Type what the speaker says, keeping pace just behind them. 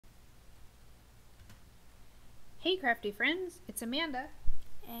Hey crafty friends, it's Amanda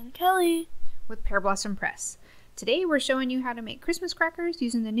And Kelly. with Pear Blossom Press. Today we're showing you how to make Christmas crackers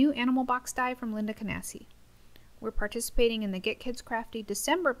using the new animal box die from Linda Canassi. We're participating in the Get Kids Crafty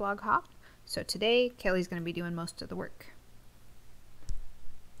December blog hop, so today Kelly's going to be doing most of the work.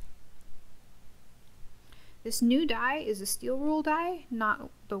 This new die is a steel rule die, not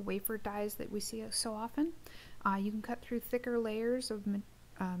the wafer dies that we see so often. You can cut through thicker layers of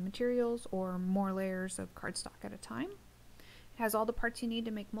materials or more layers of cardstock at a time. It has all the parts you need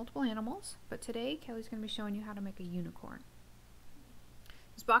to make multiple animals, but today Kelly's going to be showing you how to make a unicorn.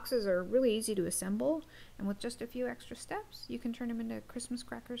 These boxes are really easy to assemble, and with just a few extra steps you can turn them into Christmas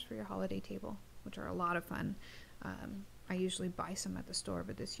crackers for your holiday table, which are a lot of fun. I usually buy some at the store,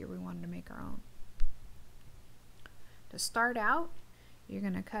 but this year we wanted to make our own. To start out, you're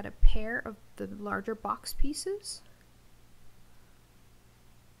going to cut a pair of the larger box pieces,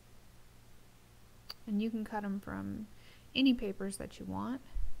 and you can cut them from any papers that you want.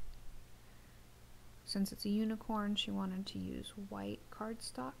 Since it's a unicorn, she wanted to use white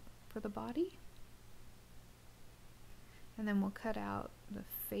cardstock for the body. And then we'll cut out the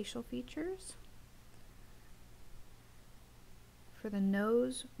facial features. For the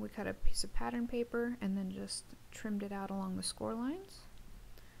nose, we cut a piece of pattern paper and then just trimmed it out along the score lines.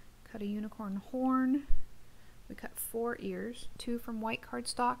 Cut a unicorn horn. We cut 4 ears, 2 from white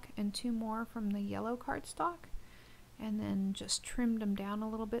cardstock and 2 more from the yellow cardstock, and then just trimmed them down a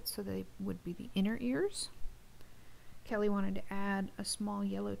little bit so they would be the inner ears. Kelly wanted to add a small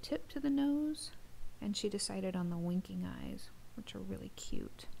yellow tip to the nose, and she decided on the winking eyes, which are really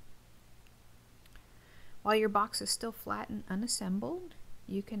cute. While your box is still flat and unassembled,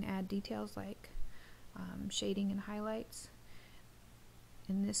 you can add details like shading and highlights.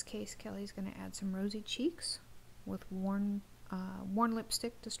 In this case, Kelly's going to add some rosy cheeks with worn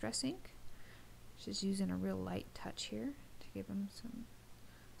lipstick Distress ink. She's using a real light touch here to give them some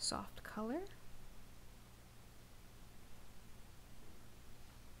soft color.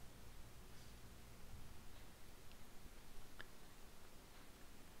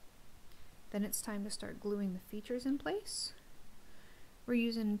 Then it's time to start gluing the features in place. We're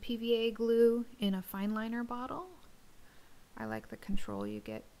using PVA glue in a fine liner bottle. I like the control you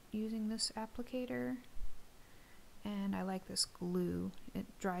get using this applicator, and I like this glue. It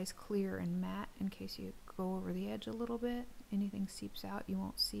dries clear and matte in case you go over the edge a little bit. Anything seeps out, you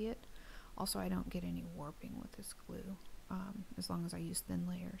won't see it. Also, I don't get any warping with this glue as long as I use thin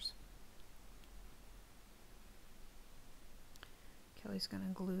layers. Kelly's going to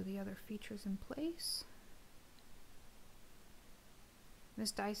glue the other features in place.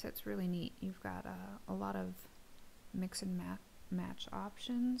 This die set's really neat. You've got a lot of mix and match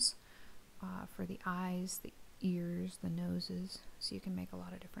options for the eyes, the ears, the noses, so you can make a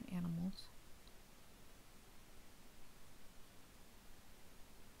lot of different animals.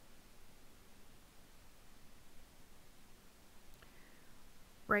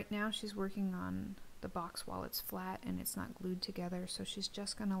 Right now she's working on the box while it's flat and it's not glued together, so she's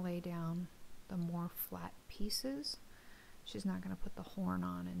just going to lay down the more flat pieces. She's not going to put the horn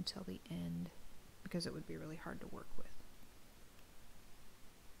on until the end because it would be really hard to work with.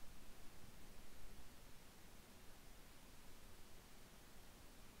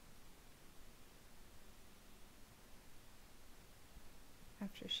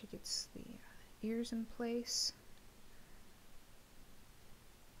 After she gets the ears in place,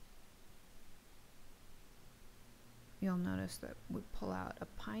 you'll notice that we pull out a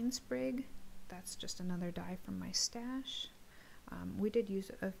pine sprig. That's just another die from my stash. We did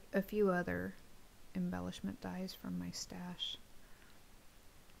use a few other embellishment dies from my stash.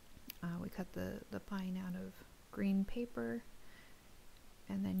 We cut the pine out of green paper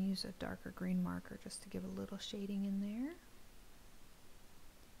and then use a darker green marker just to give a little shading in there.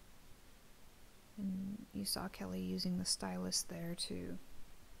 And you saw Kelly using the stylus there to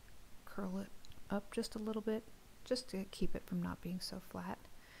curl it up just a little bit, just to keep it from not being so flat.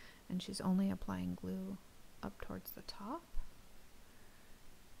 And she's only applying glue up towards the top.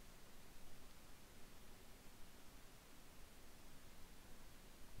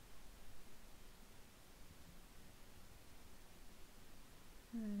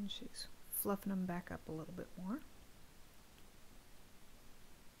 And she's fluffing them back up a little bit more.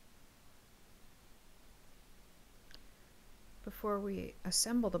 Before we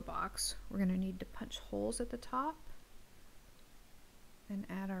assemble the box, we're going to need to punch holes at the top and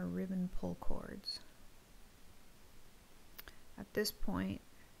add our ribbon pull cords. At this point,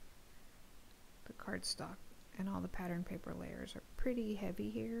 the cardstock and all the pattern paper layers are pretty heavy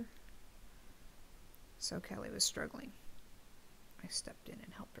here, so Kelly was struggling. I stepped in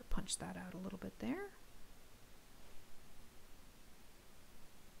and helped her punch that out a little bit there.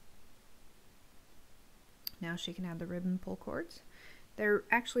 Now she can add the ribbon pull cords. They're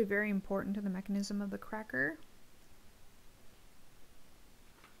actually very important to the mechanism of the cracker.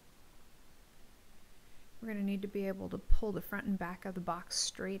 We're going to need to be able to pull the front and back of the box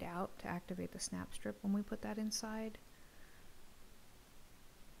straight out to activate the snap strip when we put that inside.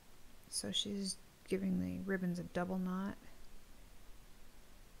 So she's giving the ribbons a double knot.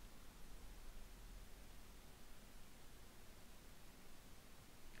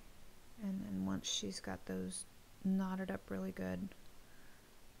 And then once she's got those knotted up really good,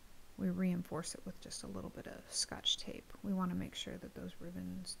 we reinforce it with just a little bit of Scotch tape. We want to make sure that those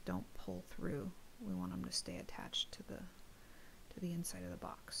ribbons don't pull through. We want them to stay attached to the inside of the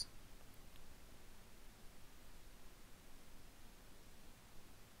box.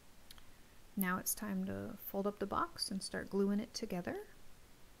 Now it's time to fold up the box and start gluing it together.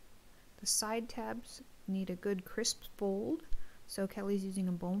 The side tabs need a good crisp fold, so Kelly's using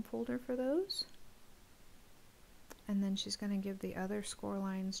a bone folder for those. And then she's going to give the other score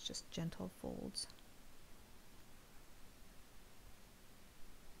lines just gentle folds.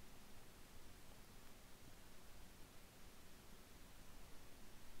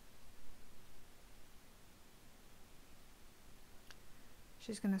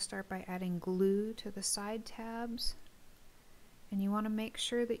 She's going to start by adding glue to the side tabs, and you want to make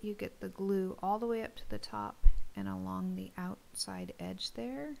sure that you get the glue all the way up to the top and along the outside edge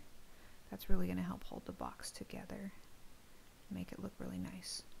there. That's really going to help hold the box together, make it look really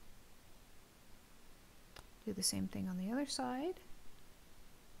nice. Do the same thing on the other side.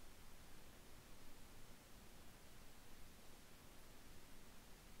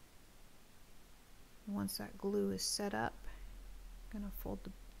 Once that glue is set up, I'm going to fold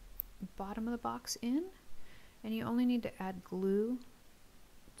the bottom of the box in, and you only need to add glue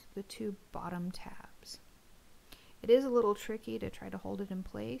to the two bottom tabs. It is a little tricky to try to hold it in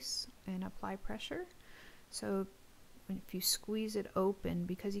place and apply pressure, so if you squeeze it open,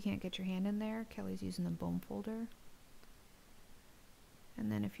 because you can't get your hand in there, Kelly's using the bone folder. And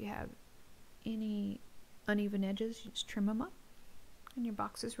then if you have any uneven edges, you just trim them up and your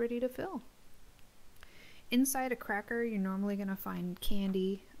box is ready to fill. Inside a cracker, you're normally going to find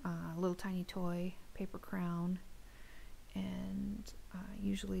candy, a little tiny toy, paper crown, and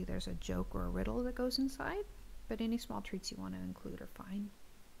usually there's a joke or a riddle that goes inside, but any small treats you want to include are fine.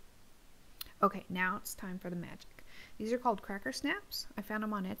 Okay, now it's time for the magic. These are called cracker snaps. I found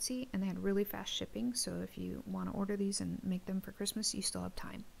them on Etsy and they had really fast shipping, so if you want to order these and make them for Christmas, you still have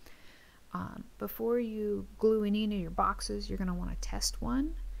time. Before you glue any of your boxes, you're going to want to test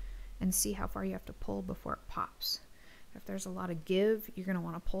one and see how far you have to pull before it pops. If there's a lot of give, you're going to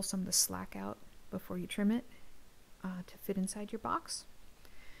want to pull some of the slack out before you trim it to fit inside your box.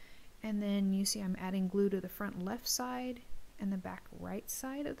 And then you see I'm adding glue to the front left side and the back right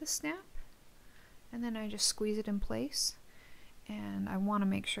side of the snap. And then I just squeeze it in place. And I want to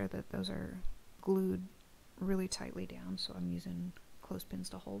make sure that those are glued really tightly down, so I'm using clothespins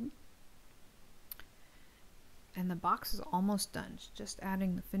to hold. And the box is almost done. Just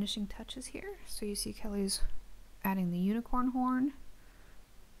adding the finishing touches here. So you see Kelly's adding the unicorn horn.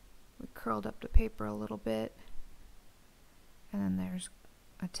 We curled up the paper a little bit. And then there's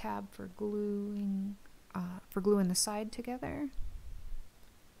a tab for gluing the side together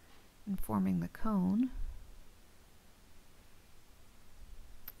and forming the cone.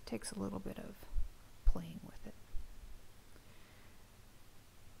 It takes a little bit of playing with it.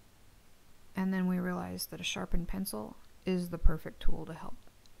 And then we realized that a sharpened pencil is the perfect tool to help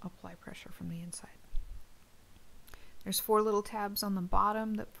apply pressure from the inside. There's 4 little tabs on the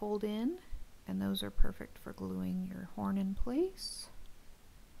bottom that fold in, and those are perfect for gluing your horn in place.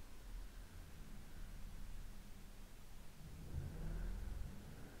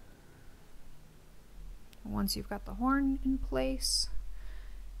 Once you've got the horn in place,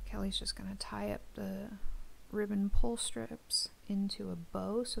 Kelly's just going to tie up the ribbon pull strips into a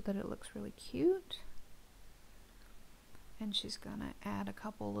bow so that it looks really cute. And she's going to add a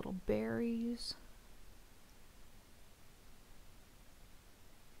couple little berries.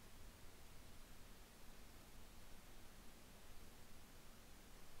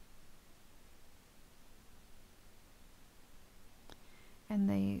 And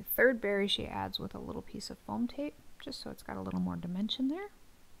the third berry she adds with a little piece of foam tape, just so it's got a little more dimension there.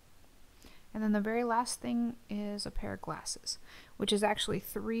 And then the very last thing is a pair of glasses, which is actually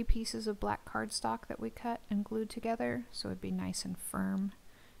 3 pieces of black cardstock that we cut and glued together, so it'd be nice and firm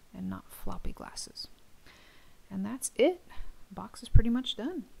and not floppy glasses. And that's it. The box is pretty much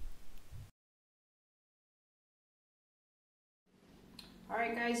done.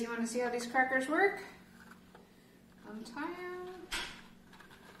 Alright guys, you want to see how these crackers work? Untie them.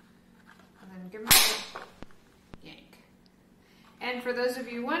 And then give them And for those of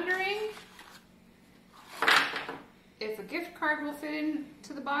you wondering if a gift card will fit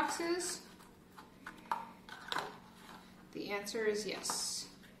into the boxes, the answer is yes.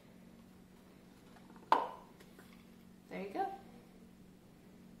 There you go.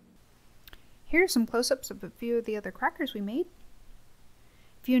 Here are some close-ups of a few of the other crackers we made.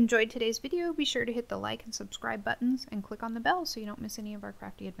 If you enjoyed today's video, be sure to hit the like and subscribe buttons and click on the bell so you don't miss any of our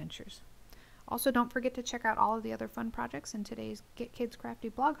crafty adventures. Also, don't forget to check out all of the other fun projects in today's Get Kids Crafty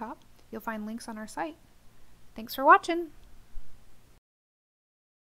blog hop. You'll find links on our site. Thanks for watching!